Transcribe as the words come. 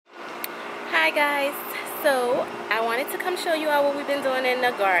Hi guys, so I wanted to come show you all what we've been doing in the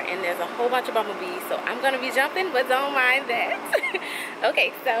garden. There's a whole bunch of bumblebees, so I'm gonna be jumping, but don't mind that.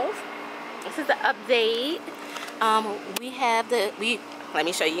 Okay, so this is the update. Let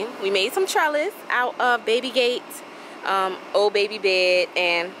me show you. We made some trellis out of baby gates, old baby bed,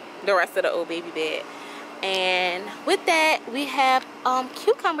 and the rest of the old baby bed. And with that, we have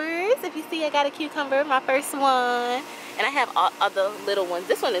cucumbers. If you see, I got a cucumber, my first one, and I have other little ones.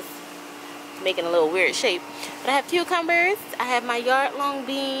 This one is making a little weird shape, but I have cucumbers. I have my yard-long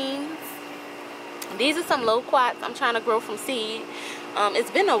beans. These are some loquats I'm trying to grow from seed.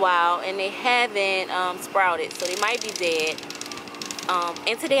 It's been a while and they haven't sprouted, so they might be dead.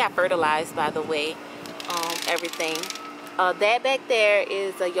 And today I fertilized, by the way, everything. That back there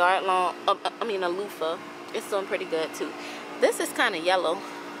is a yard-long, a loofah. It's doing pretty good too. This is kind of yellow,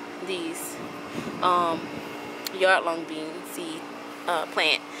 these yard-long bean seed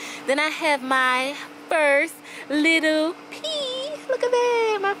plant. Then I have my first little pea. Look at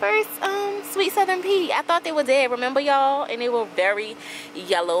that, my first sweet southern pea. I thought they were dead, remember y'all? And they were very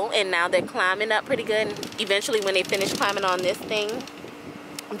yellow, and now they're climbing up pretty good. And eventually when they finish climbing on this thing,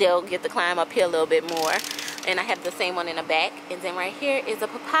 they'll get to climb up here a little bit more. And I have the same one in the back. And then right here is a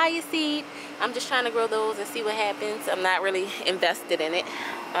papaya seed. I'm just trying to grow those and see what happens. I'm not really invested in it.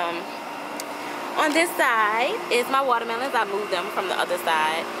 On this side is my watermelons. I moved them from the other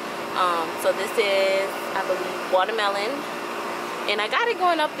side. So this is, I believe, watermelon. And I got it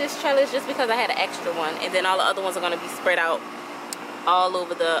going up this trellis just because I had an extra one. And then all the other ones are going to be spread out all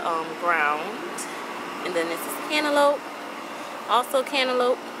over the ground. And then this is cantaloupe. Also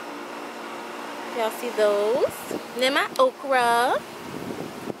cantaloupe. Y'all see those. And then my okra.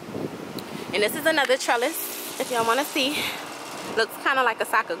 And this is another trellis, if y'all want to see. Looks kind of like a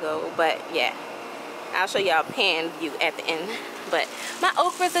soccer goal, but yeah. I'll show y'all a pan view at the end. But my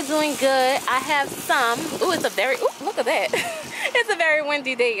okras are doing good. I have some. Ooh, it's a very, ooh, look at that. It's a very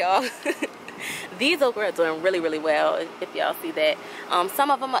windy day, y'all. These okra are doing really, really well, if y'all see that. Some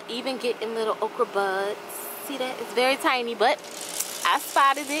of them are even getting little okra buds. See that? It's very tiny, but I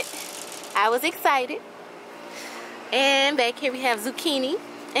spotted it. I was excited. And back here we have zucchini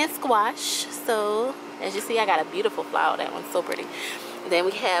and squash. So as you see, I got a beautiful flower. That one's so pretty. Then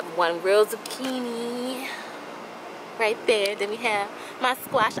we have one real zucchini right there. Then we have my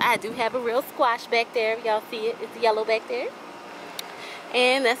squash. I do have a real squash back there. Y'all see it? It's yellow back there.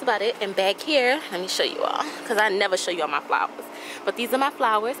 And that's about it. And back here, let me show you all, because I never show you all my flowers. But these are my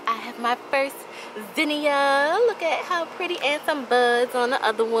flowers. I have my first Zinnia. Look at how pretty, and some buds on the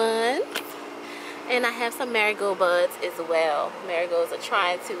other one. And I have some marigold buds as well. Marigolds are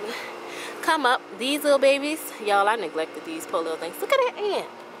trying to come up. These little babies, y'all, I neglected these poor little things. Look at that ant.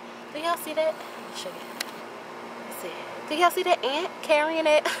 Do y'all see that? Let me show you. Let's see. Do y'all see that ant carrying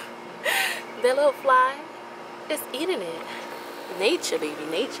it? That little fly. It's eating it. Nature, baby,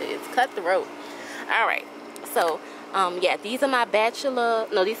 nature. It's cutthroat. All right. So, yeah, these are my these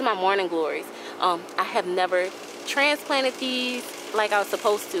are my morning glories. I have never transplanted these like I was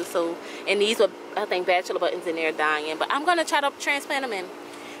supposed to. So, and these were, I think, bachelor buttons in there dying. But I'm gonna try to transplant them and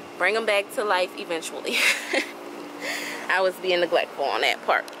bring them back to life eventually. I was being neglectful on that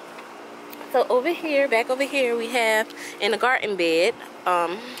part. So over here, back over here, we have in the garden bed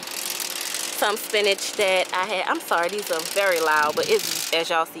some spinach that I had. I'm sorry, these are very loud, but it's, as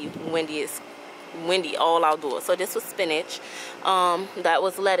y'all see, windy. It's windy all outdoors. So this was spinach. That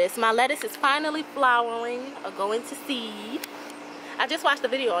was lettuce. My lettuce is finally flowering or going to seed. I just watched the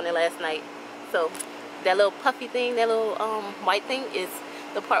video on it last night. So that little puffy thing, that little white thing is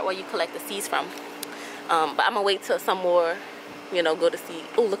the part where you collect the seeds from. But I'm gonna wait till some more, you know, go to seed.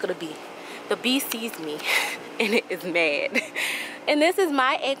 Oh, look at the bee. The bee sees me and it is mad. And this is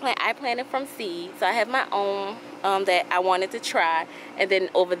my eggplant I planted from seed. So I have my own that I wanted to try. And then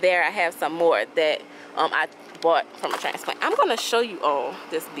over there I have some more that I bought from a transplant. I'm gonna show you all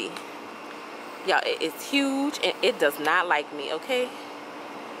this bee. Y'all, it is huge and it does not like me, okay?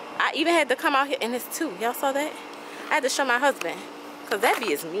 I even had to come out here, and it's two. Y'all saw that? I had to show my husband, because that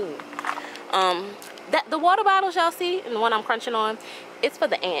bee is mean. The water bottles y'all see, and the one I'm crunching on, it's for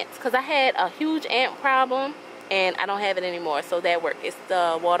the ants, because I had a huge ant problem and I don't have it anymore, so that worked. It's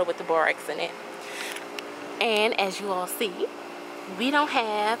the water with the borax in it. And as you all see, we don't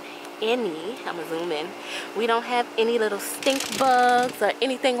have any, I'm gonna zoom in, we don't have any little stink bugs or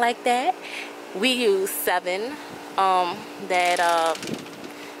anything like that. We use Sevin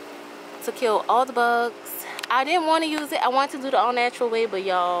to kill all the bugs. I didn't want to use it. I wanted to do the all natural way, but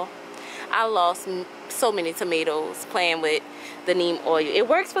y'all, I lost so many tomatoes playing with the neem oil. It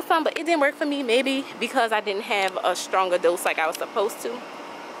works for some, but it didn't work for me. Maybe because I didn't have a stronger dose like I was supposed to.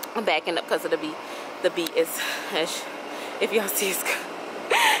 I'm backing up because of the bee. The bee is, if y'all see,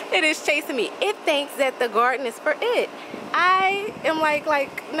 it is chasing me. It thinks that the garden is for it. I am like,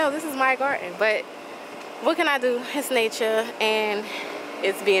 no, this is my garden. But what can I do? It's nature, and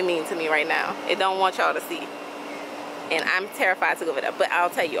it's being mean to me right now. It don't want y'all to see. And I'm terrified to go over there. But I'll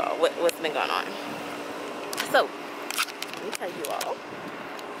tell you all what's been going on. So, let me tell you all.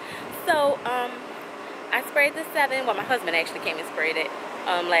 So, I sprayed the Sevin. Well, my husband actually came and sprayed it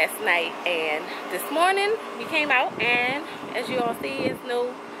last night. And this morning, we came out. And as you all see, it's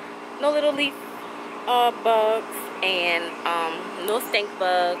no little leaf bugs. And no stink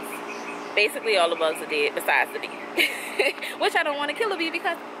bugs. Basically, all the bugs are dead besides the bee. Which I don't want to kill the bee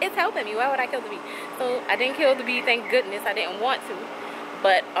because it's helping me. Why would I kill the bee? So, I didn't kill the bee. Thank goodness. I didn't want to.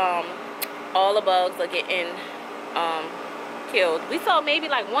 But all the bugs are getting killed. We saw maybe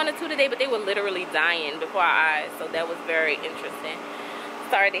like 1 or 2 today, but they were literally dying before our eyes. So that was very interesting.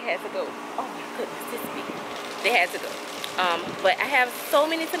 Sorry they had to go. Oh my goodness, this bee. They had to go. But I have so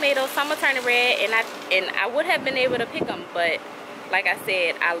many tomatoes. Some are turning red, and I would have been able to pick them, but like I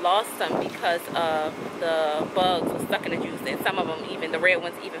said, I lost them because of the bugs were stuck in the juice, and some of them, even the red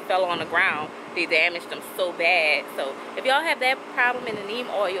ones, even fell on the ground. They damaged them so bad. So if y'all have that problem and the neem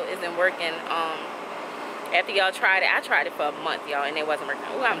oil isn't working, after y'all tried it, I tried it for a month, y'all, and it wasn't working.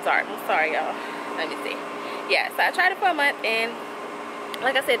 Oh, I'm sorry, y'all. Let me see. Yeah, so I tried it for a month, and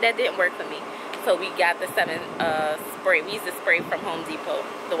like I said, that didn't work for me. So we got the Sevin spray. We used the spray from Home Depot,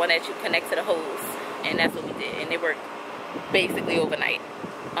 the one that you connect to the hose, and that's what we did, and it worked basically overnight.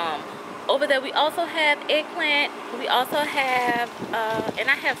 Over there we also have eggplant. We also have and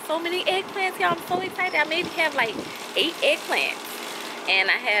I have so many eggplants, y'all. I'm so excited. I maybe have like 8 eggplants, and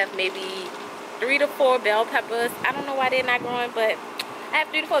I have maybe 3 to 4 bell peppers. I don't know why they're not growing, but I have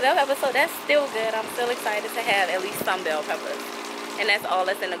 3 to 4 bell peppers, so that's still good. I'm still excited to have at least some bell peppers, and that's all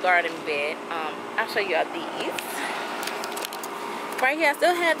that's in the garden bed. I'll show you all these right here. I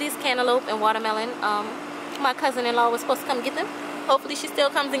still have these cantaloupe and watermelon. My cousin-in-law was supposed to come get them. Hopefully she still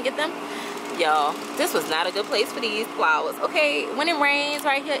comes and get them. Y'all, this was not a good place for these flowers. Okay, when it rains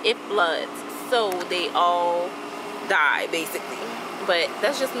right here, it floods, so they all die basically. But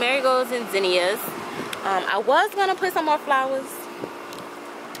that's just marigolds and zinnias. I was gonna put some more flowers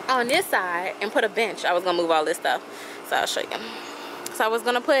on this side and put a bench. I was gonna move all this stuff, so I'll show you. So I was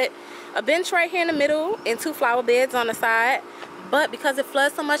gonna put a bench right here in the middle and 2 flower beds on the side. But because it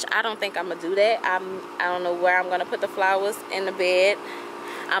floods so much, I don't think I'm gonna do that. I don't know where I'm gonna put the flowers in the bed.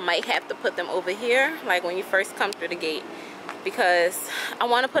 I might have to put them over here, like when you first come through the gate, because I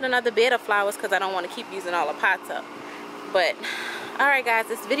want to put another bed of flowers because I don't want to keep using all the pots up. But alright guys,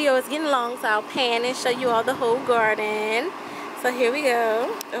 this video is getting long, so I'll pan and show you all the whole garden. So here we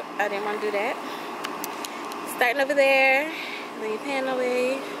go. Oh, I didn't want to do that. Starting over there, then you pan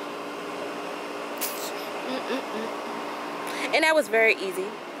away. And that was very easy.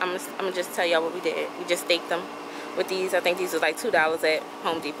 I'm gonna just tell y'all what we did. We just staked them with these. I think these was like $2 at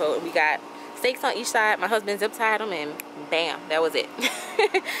Home Depot. And we got stakes on each side. My husband zip tied them, and bam, that was it.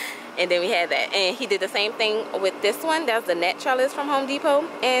 And then we had that. And he did the same thing with this one. That's the net trellis from Home Depot.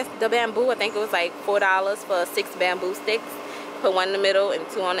 And the bamboo, I think it was like $4 for 6 bamboo sticks. Put 1 in the middle and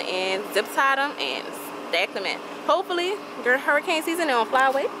 2 on the end. Zip tied them and stacked them in. Hopefully, during hurricane season, they don't fly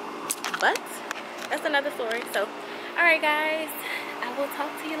away. But that's another story. So, alright guys, I will talk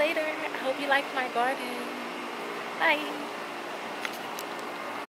to you later. I hope you liked my garden. Bye.